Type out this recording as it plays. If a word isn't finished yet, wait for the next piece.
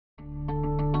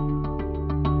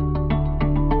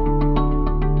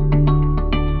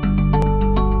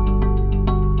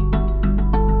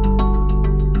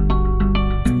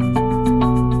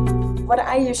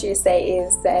usually say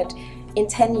is that in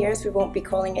 10 years we won't be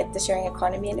calling it the sharing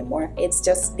economy anymore. It's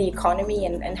just the economy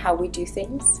and how we do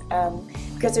things,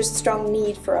 because there's a strong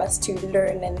need for us to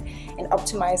learn and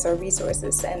optimize our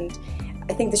resources. And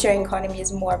I think the sharing economy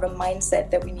is more of a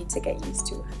mindset that we need to get used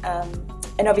to.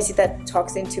 And obviously that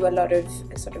talks into a lot of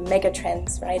sort of mega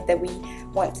trends, right? That we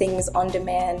want things on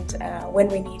demand when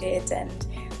we need it, and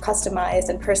customized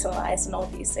and personalized and all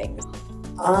these things.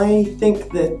 I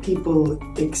think that people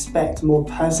expect more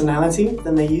personality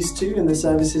than they used to in the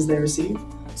services they receive.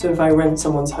 So if I rent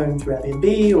someone's home through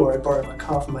Airbnb, or I borrow my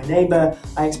car from my neighbour,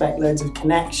 I expect loads of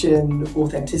connection,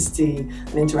 authenticity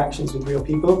and interactions with real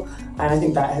people, and I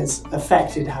think that has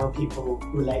affected how people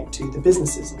relate to the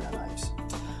businesses in their lives.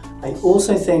 I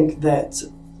also think that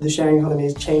the sharing economy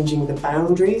is changing the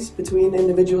boundaries between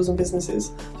individuals and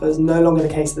businesses. So it's no longer the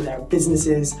case that there are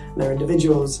businesses and there are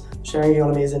individuals. Sharing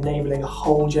economy is enabling a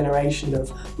whole generation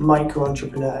of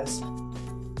micro-entrepreneurs.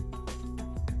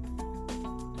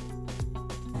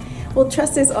 Well,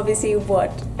 trust is obviously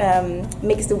what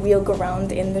makes the wheel go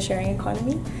round in the sharing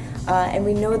economy. And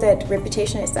we know that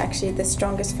reputation is actually the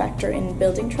strongest factor in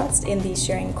building trust in these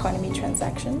sharing economy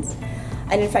transactions.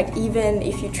 And in fact, even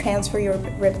if you transfer your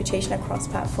reputation across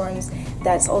platforms,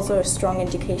 that's also a strong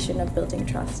indication of building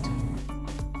trust.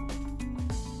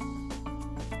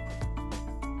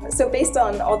 So based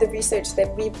on all the research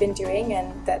that we've been doing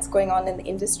and that's going on in the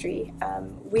industry,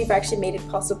 we've actually made it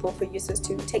possible for users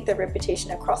to take their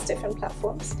reputation across different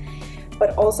platforms, but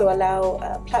also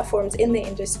allow platforms in the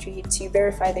industry to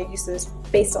verify their users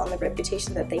based on the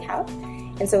reputation that they have.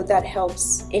 And so that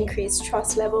helps increase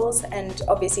trust levels, and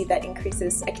obviously that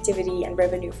increases activity and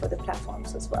revenue for the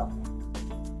platforms as well.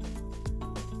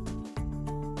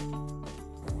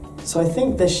 So I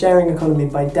think the sharing economy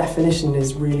by definition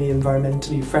is really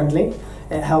environmentally friendly.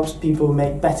 It helps people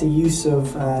make better use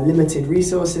of limited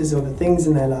resources or the things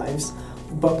in their lives.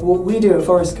 But what we do at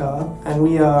ForestCar, and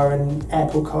we are an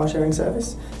airport car sharing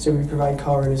service, so we provide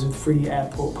car owners with free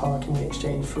airport parking in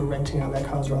exchange for renting out their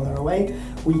cars while they're away.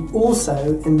 We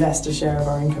also invest a share of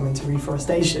our income into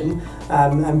reforestation,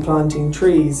 and planting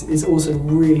trees is also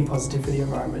really positive for the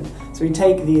environment. So we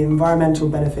take the environmental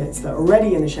benefits that are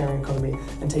already in the sharing economy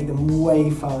and take them way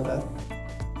farther.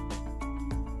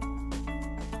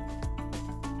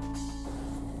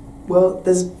 Well,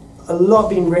 there's a lot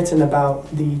being written about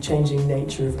the changing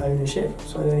nature of ownership,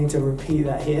 so I don't need to repeat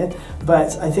that here,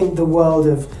 but I think the world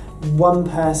of one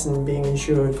person being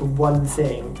insured for one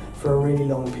thing for a really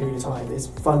long period of time is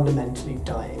fundamentally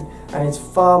dying, and it's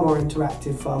far more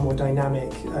interactive, far more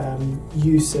dynamic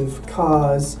use of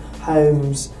cars,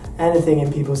 homes, anything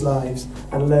in people's lives,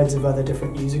 and loads of other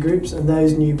different user groups, and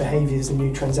those new behaviours and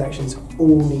new transactions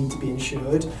all need to be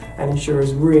insured, and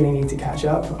insurers really need to catch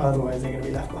up, otherwise they're going to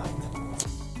be left behind.